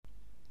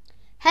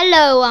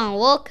Hello and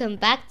welcome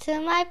back to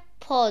my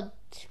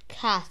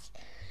podcast.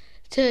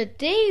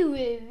 Today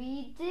we're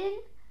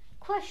reading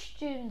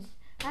questions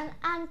and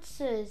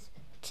answers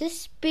to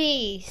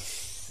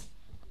space.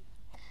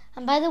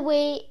 And by the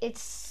way,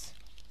 it's,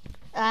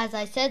 as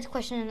I said,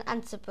 question and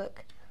answer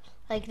book.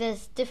 Like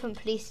there's different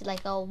places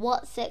like a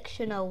what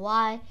section, a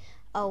why,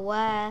 a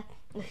where,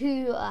 a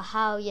who, a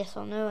how, yes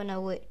or no, and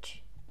a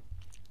which.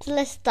 So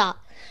let's start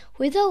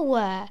with a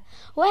where.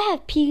 Where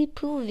have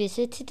people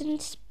visited in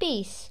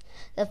space?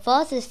 The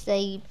farthest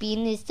they've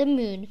been is the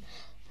moon,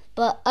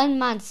 but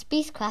unmanned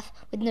spacecraft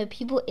with no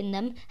people in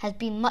them has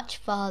been much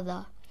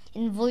farther,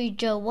 in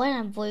Voyager 1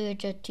 and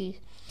Voyager 2.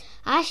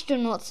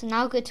 Astronauts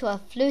now go to a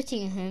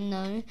floating home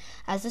known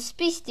as a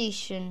space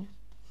station.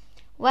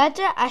 Where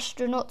do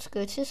astronauts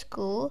go to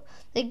school?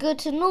 They go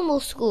to normal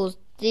schools.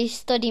 They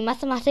study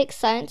mathematics,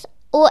 science,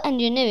 or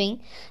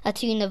engineering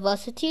at a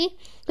university.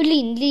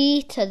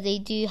 Later they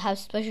do have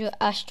special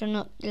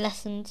astronaut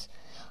lessons.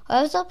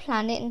 Earth's a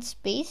planet in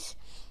space.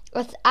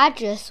 Earth's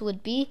address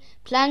would be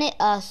Planet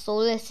Earth,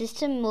 Solar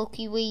System,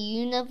 Milky Way,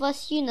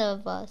 Universe.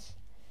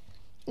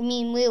 I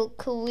mean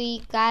Milky Way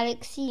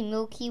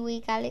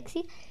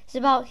Galaxy. It's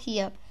about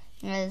here.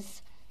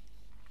 There's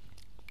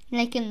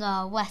like in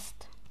the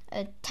west,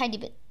 a tiny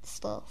bit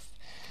still,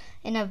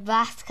 in a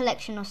vast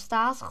collection of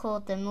stars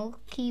called the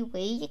Milky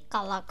Way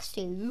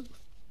Galaxy.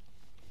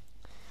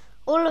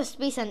 All of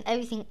space and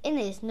everything in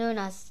it is known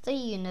as the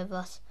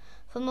universe.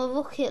 From a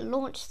rocket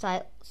launch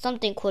site,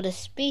 something called a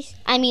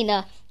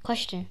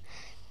question.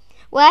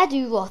 Where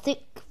do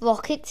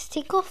rockets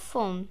take off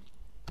from?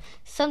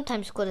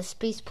 Sometimes called a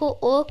spaceport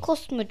or a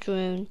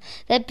cosmodrome.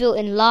 They're built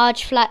in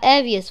large flat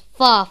areas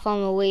far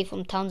away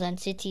from towns and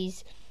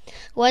cities.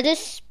 Where does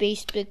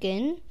space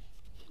begin?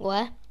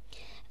 Where?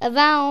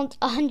 Around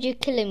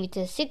 100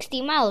 kilometers,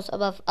 60 miles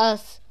above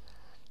Earth.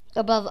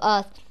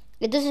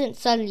 It doesn't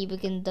suddenly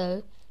begin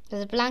though.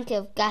 There's a blanket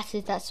of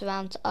gases that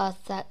surrounds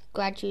Earth that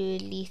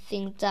gradually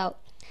thins out.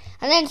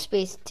 And then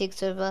space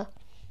takes over.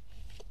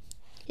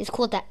 It's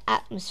called the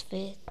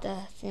atmosphere, the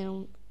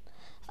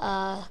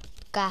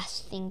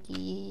gas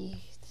thingy.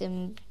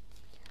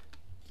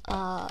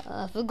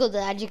 I forgot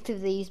the adjective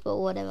they use, but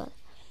whatever.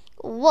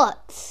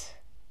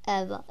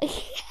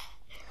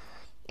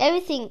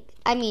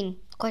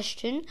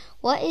 Question.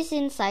 What is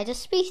inside a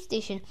space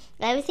station?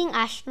 Everything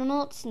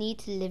astronauts need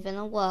to live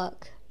and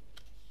work.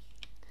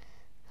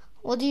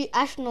 What do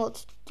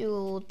astronauts do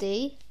all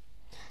day?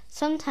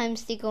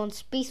 Sometimes they go on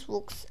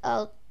spacewalks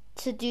out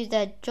to do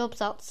their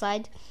jobs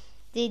outside.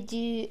 They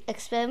do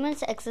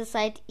experiments,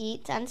 exercise,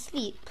 eat, and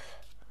sleep.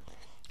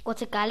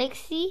 What's a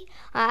galaxy?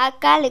 A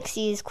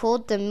galaxy is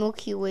called the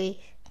Milky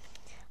Way.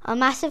 A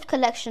massive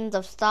collection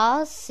of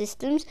stars,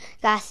 systems,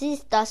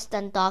 gases, dust,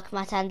 and dark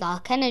matter and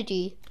dark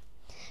energy.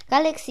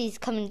 Galaxies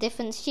come in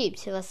different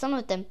shapes. Here are some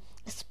of them.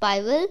 A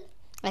spiral,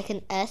 like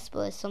an S,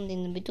 but there's something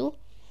in the middle.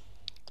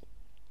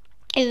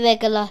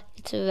 Irregular,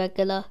 it's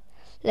irregular.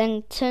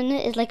 Lantern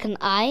is like an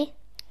eye.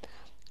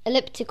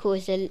 Elliptical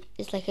is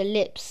like a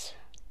lips.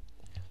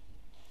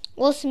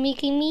 What's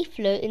making me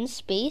float in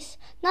space?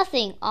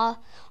 Nothing.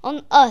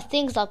 On Earth,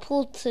 things are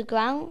pulled to the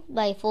ground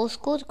by a force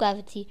called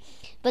gravity,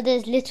 but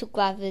there's little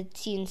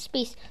gravity in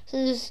space,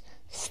 so those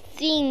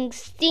things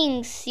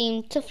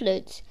seem to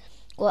float.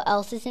 What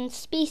else is in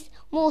space?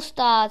 More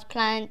stars,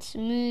 planets,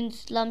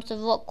 moons, lumps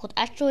of rock called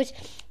asteroids,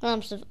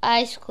 lumps of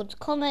ice called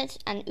comets,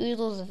 and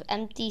oodles of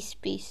empty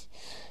space.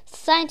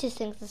 Scientists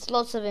think there's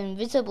lots of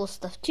invisible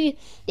stuff too.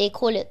 They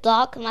call it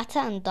dark matter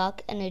and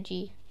dark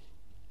energy.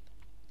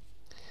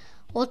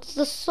 What's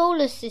the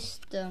solar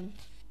system?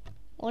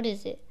 What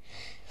is it?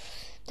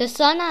 The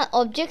sun and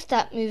objects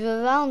that move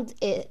around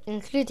it,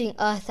 including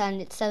Earth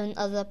and its 7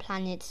 other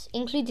planets,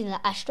 including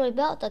the asteroid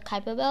belt, the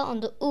Kuiper belt,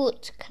 and the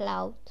Oort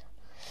cloud.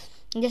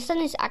 The sun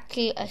is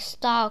actually a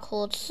star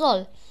called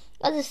Sol.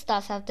 Other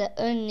stars have their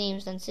own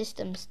names and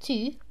systems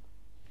too.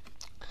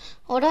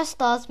 What are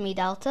stars made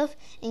out of?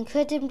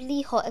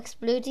 Incredibly hot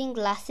exploding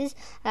gases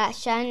that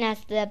shine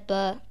as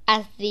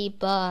they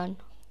burn.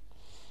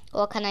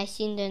 What can I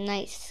see in the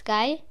night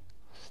sky?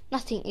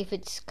 Nothing if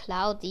it's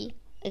cloudy,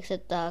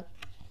 except the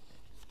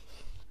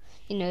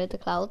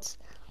clouds.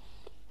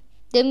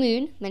 The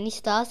moon, many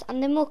stars,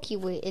 and the Milky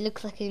Way. It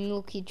looks like a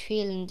milky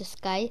trail in the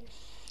sky.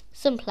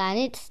 Some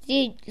planets,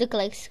 they look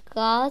like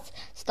stars,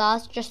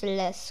 just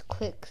less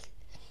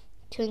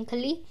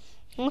twinkly.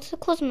 What's a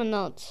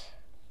cosmonaut?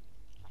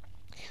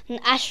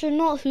 An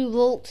astronaut who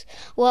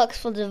works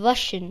for the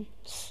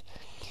Russians.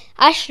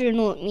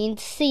 Astronaut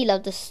means sailor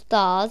of the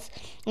stars,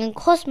 and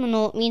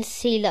cosmonaut means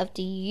sailor of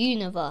the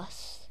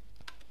universe.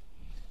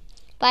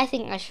 But I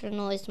think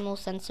astronaut is more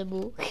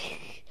sensible.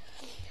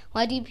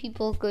 Why do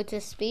people go to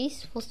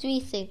space? For 3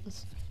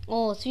 things,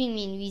 or 3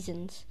 main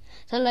reasons.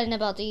 To learn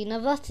about the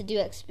universe, to do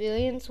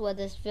experiments where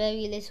there's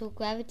very little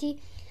gravity,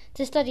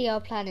 to study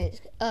our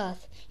planet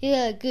Earth. You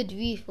get a good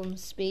view from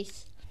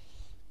space.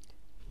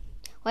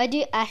 Why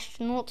do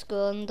astronauts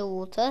go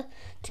underwater?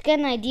 To get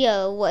an idea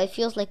of what it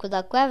feels like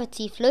without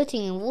gravity,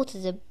 floating in water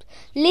is a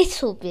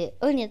little bit,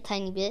 only a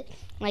tiny bit,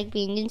 like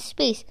being in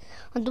space.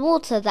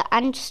 Underwater, the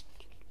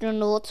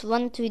astronauts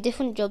run through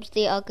different jobs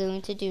they are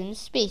going to do in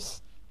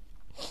space.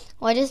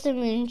 Why does the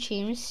moon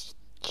change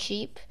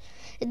shape?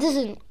 It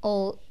doesn't.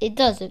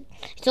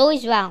 It's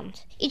always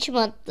round. Each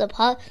month, the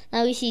part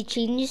now we see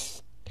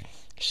changes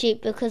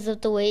shape because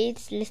of the way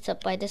it's lit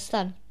up by the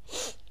sun.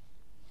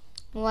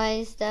 Why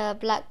is there a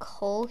black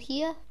hole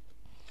here?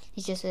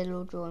 It's just a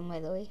little drawing, by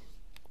the way.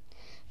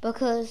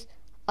 Because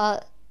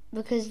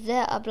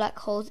there are black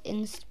holes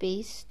in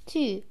space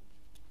too.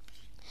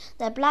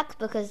 They're black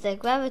because their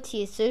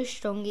gravity is so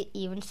strong it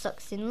even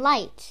sucks in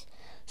light.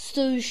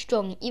 So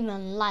strong,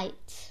 even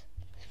light.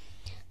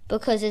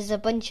 Because there's a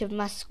bunch of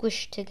mass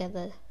squished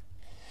together.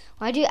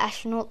 Why do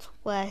astronauts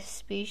wear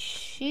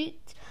spacesuit?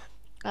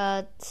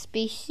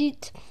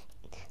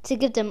 To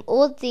give them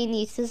all they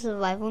need to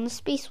survive on a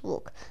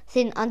spacewalk.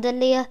 Thin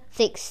underlayer,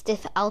 thick,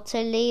 stiff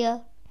outer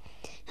layer.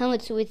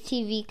 Helmets with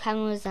TV,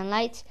 cameras and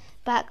lights.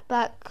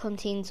 Backpack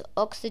contains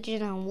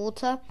oxygen and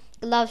water.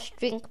 Gloves,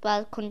 drink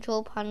bag,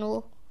 control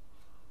panel.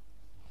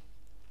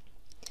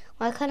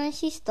 Why can't I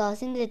see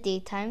stars in the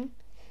daytime?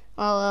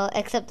 Well,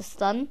 except the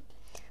sun.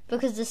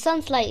 Because the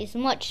sun's light is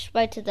much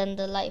brighter than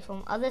the light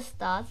from other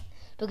stars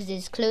because it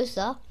is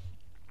closer.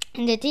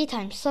 In the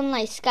daytime,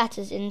 sunlight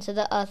scatters into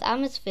the Earth's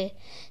atmosphere.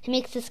 It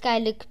makes the sky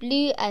look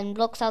blue and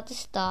blocks out the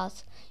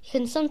stars. You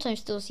can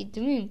sometimes still see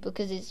the moon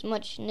because it's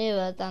much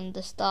nearer than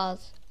the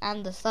stars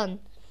and the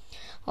sun.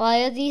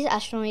 Why are these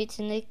astronauts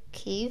in the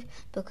cave?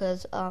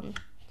 Because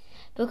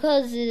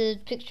the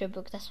picture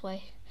book, that's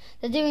why.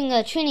 They're doing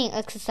a training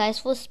exercise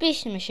for a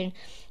space mission.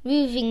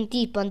 Moving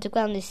deep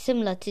underground is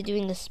similar to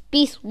doing a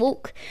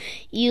spacewalk.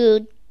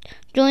 You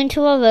join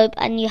to a rope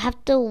and you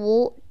have to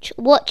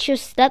watch your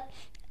step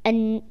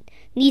and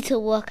need to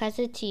work as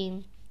a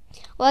team.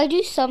 Why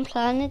do some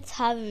planets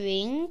have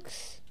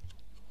rings?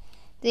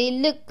 They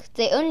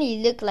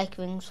only look like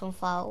rings from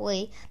far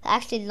away. They're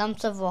actually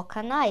lumps of rock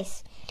and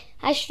ice.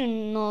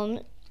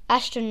 Astronomers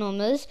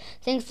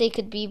think they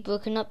could be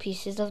broken up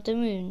pieces of the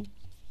moon.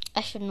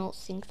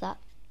 Astronauts think that.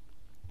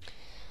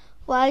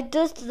 Why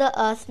does the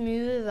Earth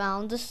move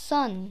around the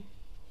sun?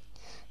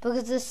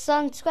 Because the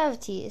sun's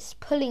gravity is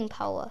pulling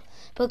power.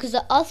 Because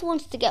the Earth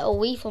wants to get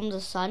away from the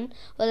sun,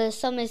 while the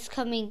sun is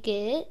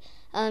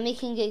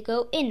making it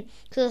go in.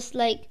 So it's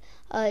like,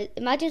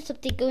 imagine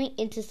something going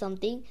into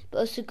something, but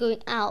also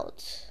going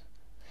out.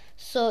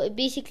 So it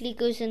basically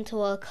goes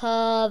into a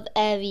curved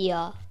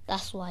area.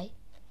 That's why.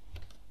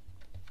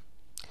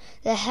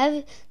 The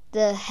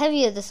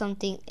heavier the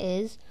something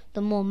is,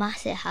 the more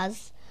mass it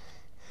has.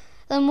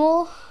 The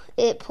more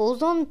it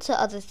pulls on to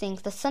other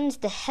things. The sun is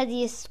the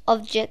heaviest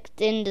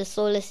object in the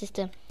solar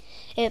system.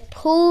 It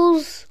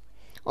pulls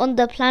on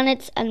the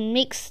planets and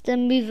makes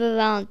them move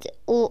around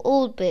or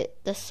orbit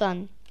the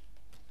sun.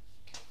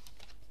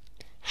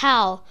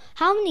 How?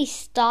 How many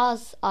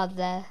stars are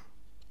there?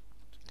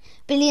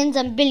 Billions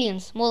and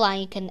billions, more than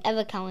you can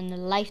ever count in a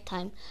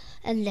lifetime,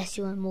 unless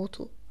you're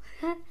immortal.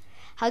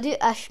 How do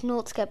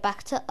astronauts get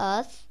back to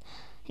Earth?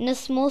 In a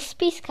small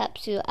space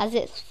capsule, as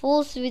it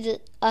falls through the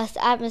Earth's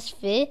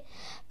atmosphere,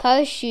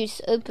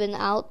 parachutes open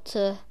out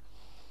to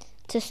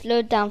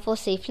slow down for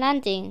safe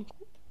landing.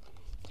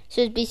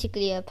 So it's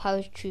basically a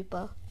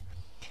paratrooper.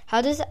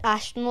 How does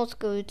astronauts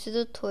go to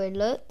the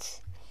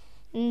toilet?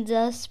 In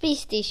the space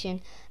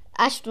station,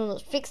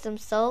 astronauts fix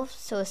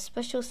themselves to a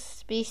special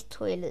space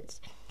toilet,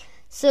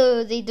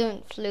 so they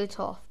don't float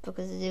off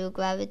because of zero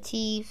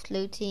gravity,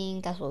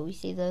 floating, that's what we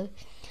see though.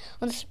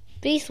 On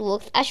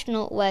spacewalks,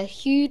 astronauts wear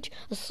huge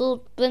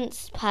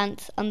absorbent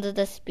pants under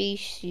the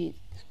spacesuit.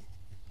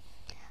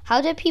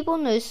 How do people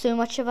know so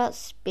much about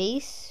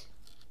space?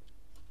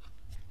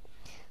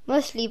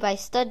 Mostly by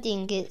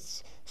studying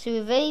it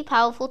through very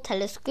powerful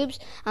telescopes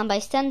and by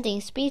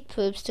sending space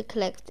probes to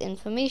collect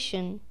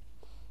information.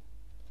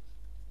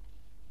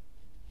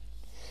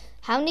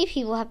 How many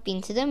people have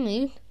been to the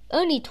moon?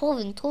 Only 12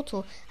 in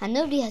total, and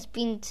nobody has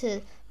been to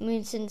the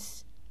moon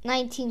since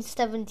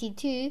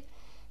 1972.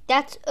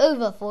 That's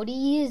over 40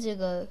 years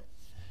ago.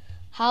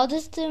 How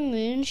does the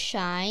moon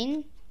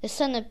shine? The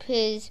sun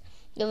appears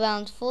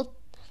around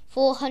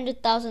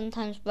 400,000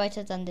 times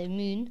brighter than the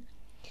moon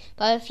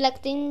by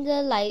reflecting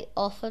the light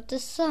off of the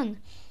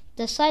sun.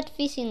 The side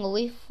facing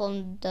away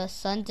from the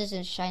sun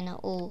doesn't shine at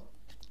all.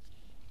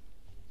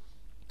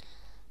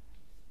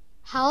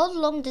 How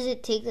long does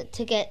it take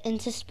to get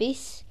into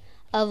space?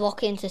 A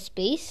rocket into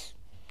space?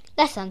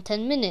 Less than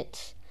 10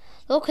 minutes.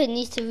 The rocket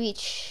needs to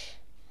reach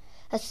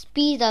a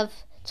speed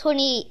of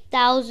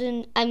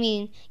 28,000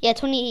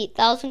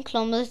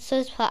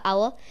 kilometers per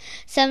hour,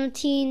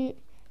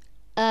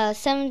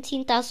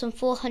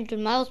 17,400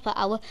 miles per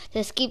hour to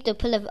escape the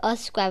pull of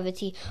Earth's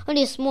gravity.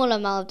 Only a small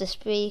amount of the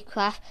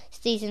spacecraft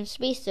stays in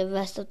space, the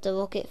rest of the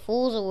rocket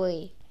falls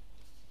away.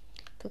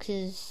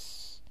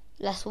 Because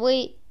less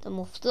weight, the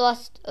more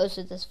thrust,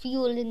 also there's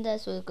fuel in there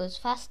so it goes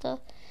faster.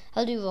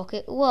 How do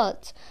rockets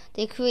work?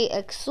 They create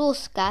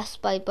exhaust gas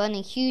by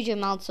burning huge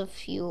amounts of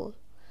fuel.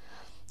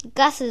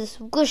 Gases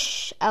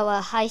whoosh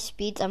at high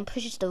speeds and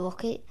pushes the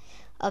rocket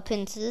up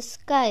into the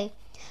sky.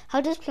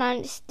 How does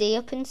planets stay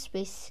up in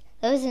space?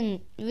 There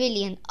isn't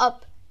really an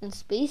up in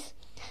space.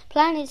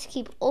 Planets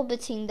keep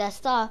orbiting their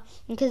star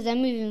because they're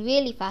moving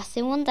really fast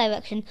in one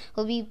direction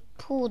or be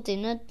pulled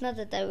in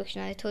another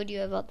direction. I told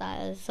you about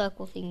that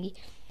circle thingy.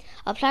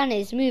 Our planet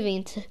is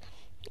moving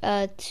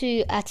at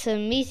an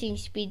amazing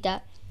speed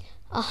at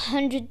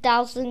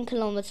 100,000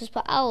 kilometers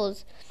per hour,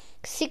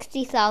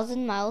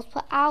 60,000 miles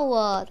per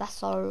hour.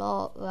 That's a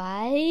lot,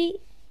 right?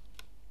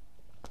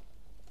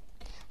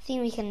 I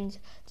think we can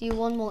do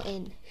one more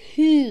in.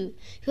 Who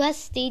has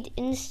stayed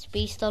in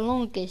space the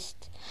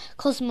longest?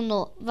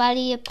 Cosmonaut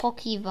Valery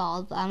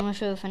Pokival. I'm not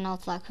sure if I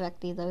pronounced that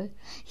correctly though.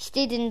 He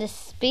stayed in the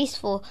space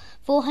for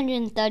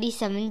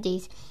 437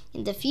 days.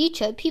 In the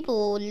future, people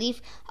will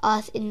leave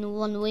Earth in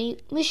one-way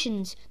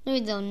missions,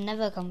 knowing they'll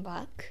never come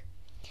back.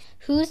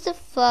 Who's the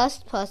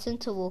first person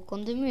to walk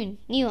on the moon?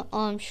 Neil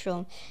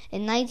Armstrong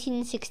in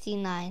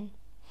 1969.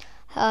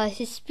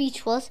 His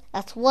speech was,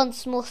 "That's one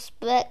small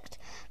step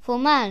for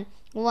man,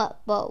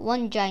 but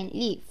one giant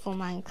leap for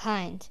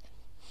mankind."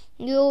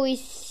 You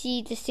always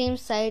see the same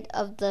side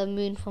of the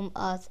moon from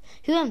Earth.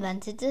 Who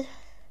invented the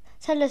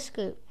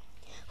telescope?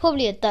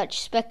 Probably a Dutch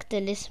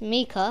spectroscope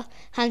maker,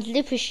 Hans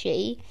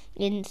Lippershey,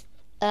 in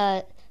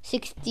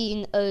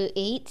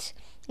 1608.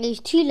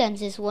 Used two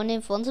lenses, one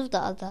in front of the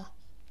other.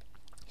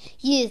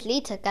 Years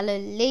later,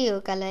 Galileo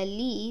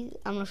Galilei,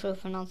 I'm not sure if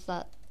I pronounced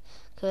that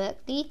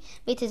correctly,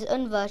 made his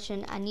own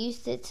version and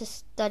used it to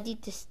study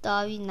the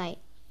starry night.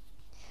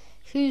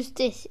 Who's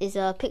this? Is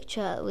a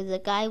picture with a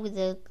guy with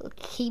a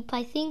cape,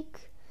 I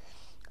think,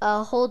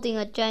 holding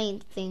a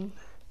giant thing.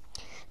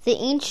 The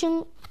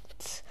ancient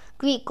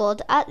Greek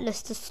god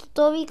Atlas. The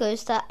story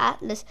goes that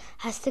Atlas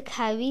has to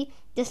carry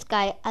this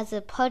guy as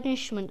a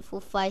punishment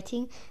for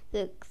fighting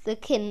the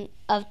king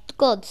of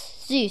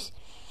gods, Zeus.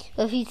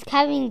 But he's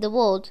carrying the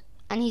world,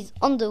 and he's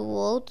on the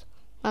world.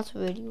 That's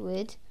really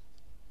weird.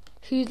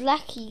 Who's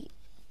Lakia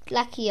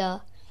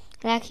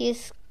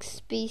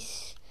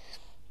space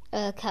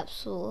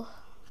capsule.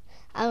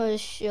 I'm not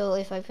sure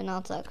if I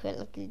pronounced that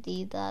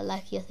correctly, the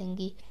Lakia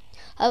thingy.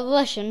 A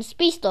Russian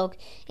space dog.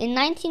 In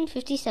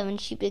 1957,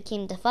 she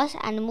became the first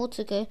animal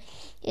to go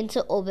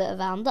into orbit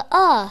around the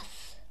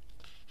Earth.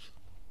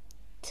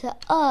 Orbit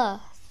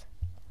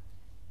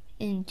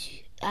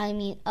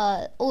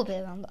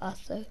around the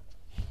Earth, though.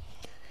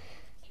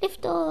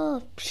 Lift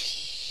off.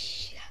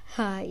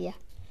 Yeah.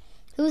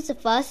 Who was the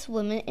first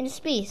woman in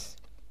space?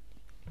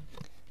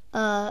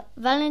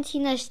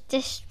 Valentina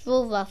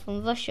Tereshkova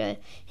from Russia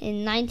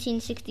in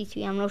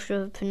 1963. I'm not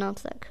sure if I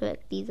pronounced that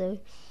correctly though.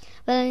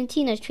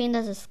 Valentina trained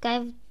as a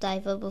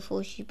skydiver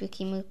before she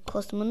became a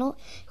cosmonaut.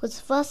 She was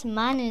the first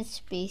man in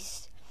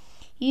space.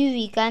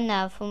 Yuri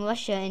Gagarin from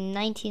Russia in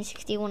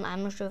 1961.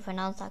 I'm not sure if I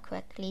pronounced that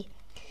correctly.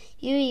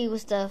 Yuri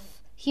was the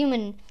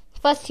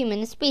first human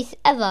in space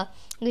ever.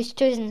 He was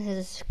chosen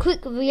his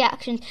quick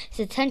reaction, his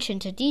attention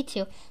to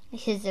detail,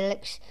 his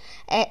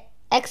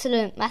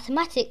excellent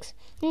mathematics,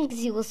 because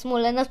he was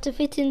small enough to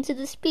fit into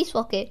the space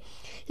rocket.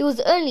 He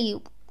was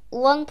only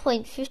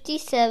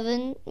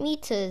 1.57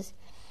 meters,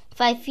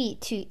 5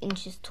 feet 2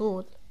 inches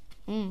tall.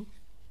 Imagine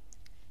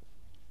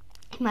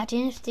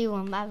if they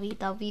were married,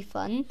 that'd be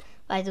fun.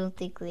 But I don't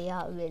think they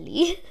are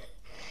really.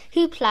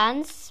 Who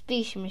plans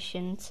space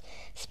missions?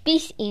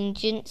 Space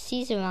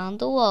agencies around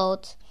the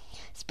world.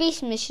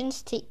 Space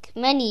missions take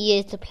many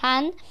years to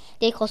plan.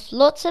 They cost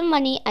lots of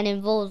money and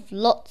involve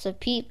lots of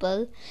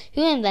people.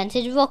 Who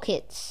invented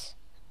rockets?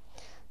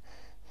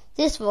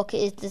 This rocket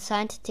is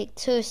designed to take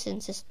tourists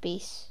into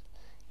space.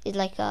 It's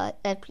like an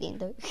airplane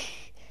though.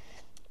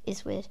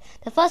 It's weird.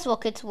 The first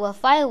rockets were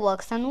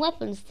fireworks and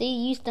weapons. They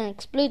used an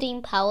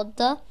exploding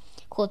powder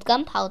called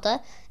gunpowder,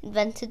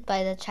 invented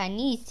by the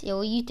Chinese. They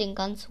were using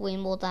guns way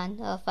more than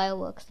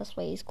fireworks. That's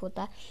why it's called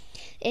that.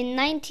 In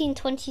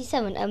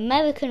 1927, an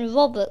American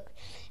Robert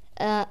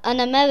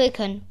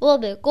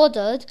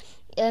Goddard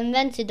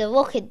invented a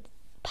rocket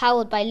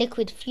powered by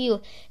liquid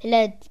fuel.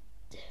 It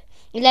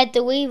led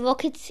the way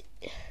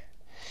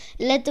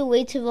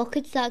to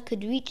rockets that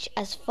could reach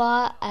as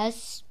far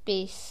as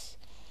space.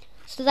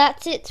 So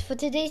that's it for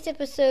today's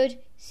episode.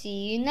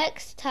 See you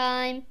next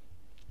time.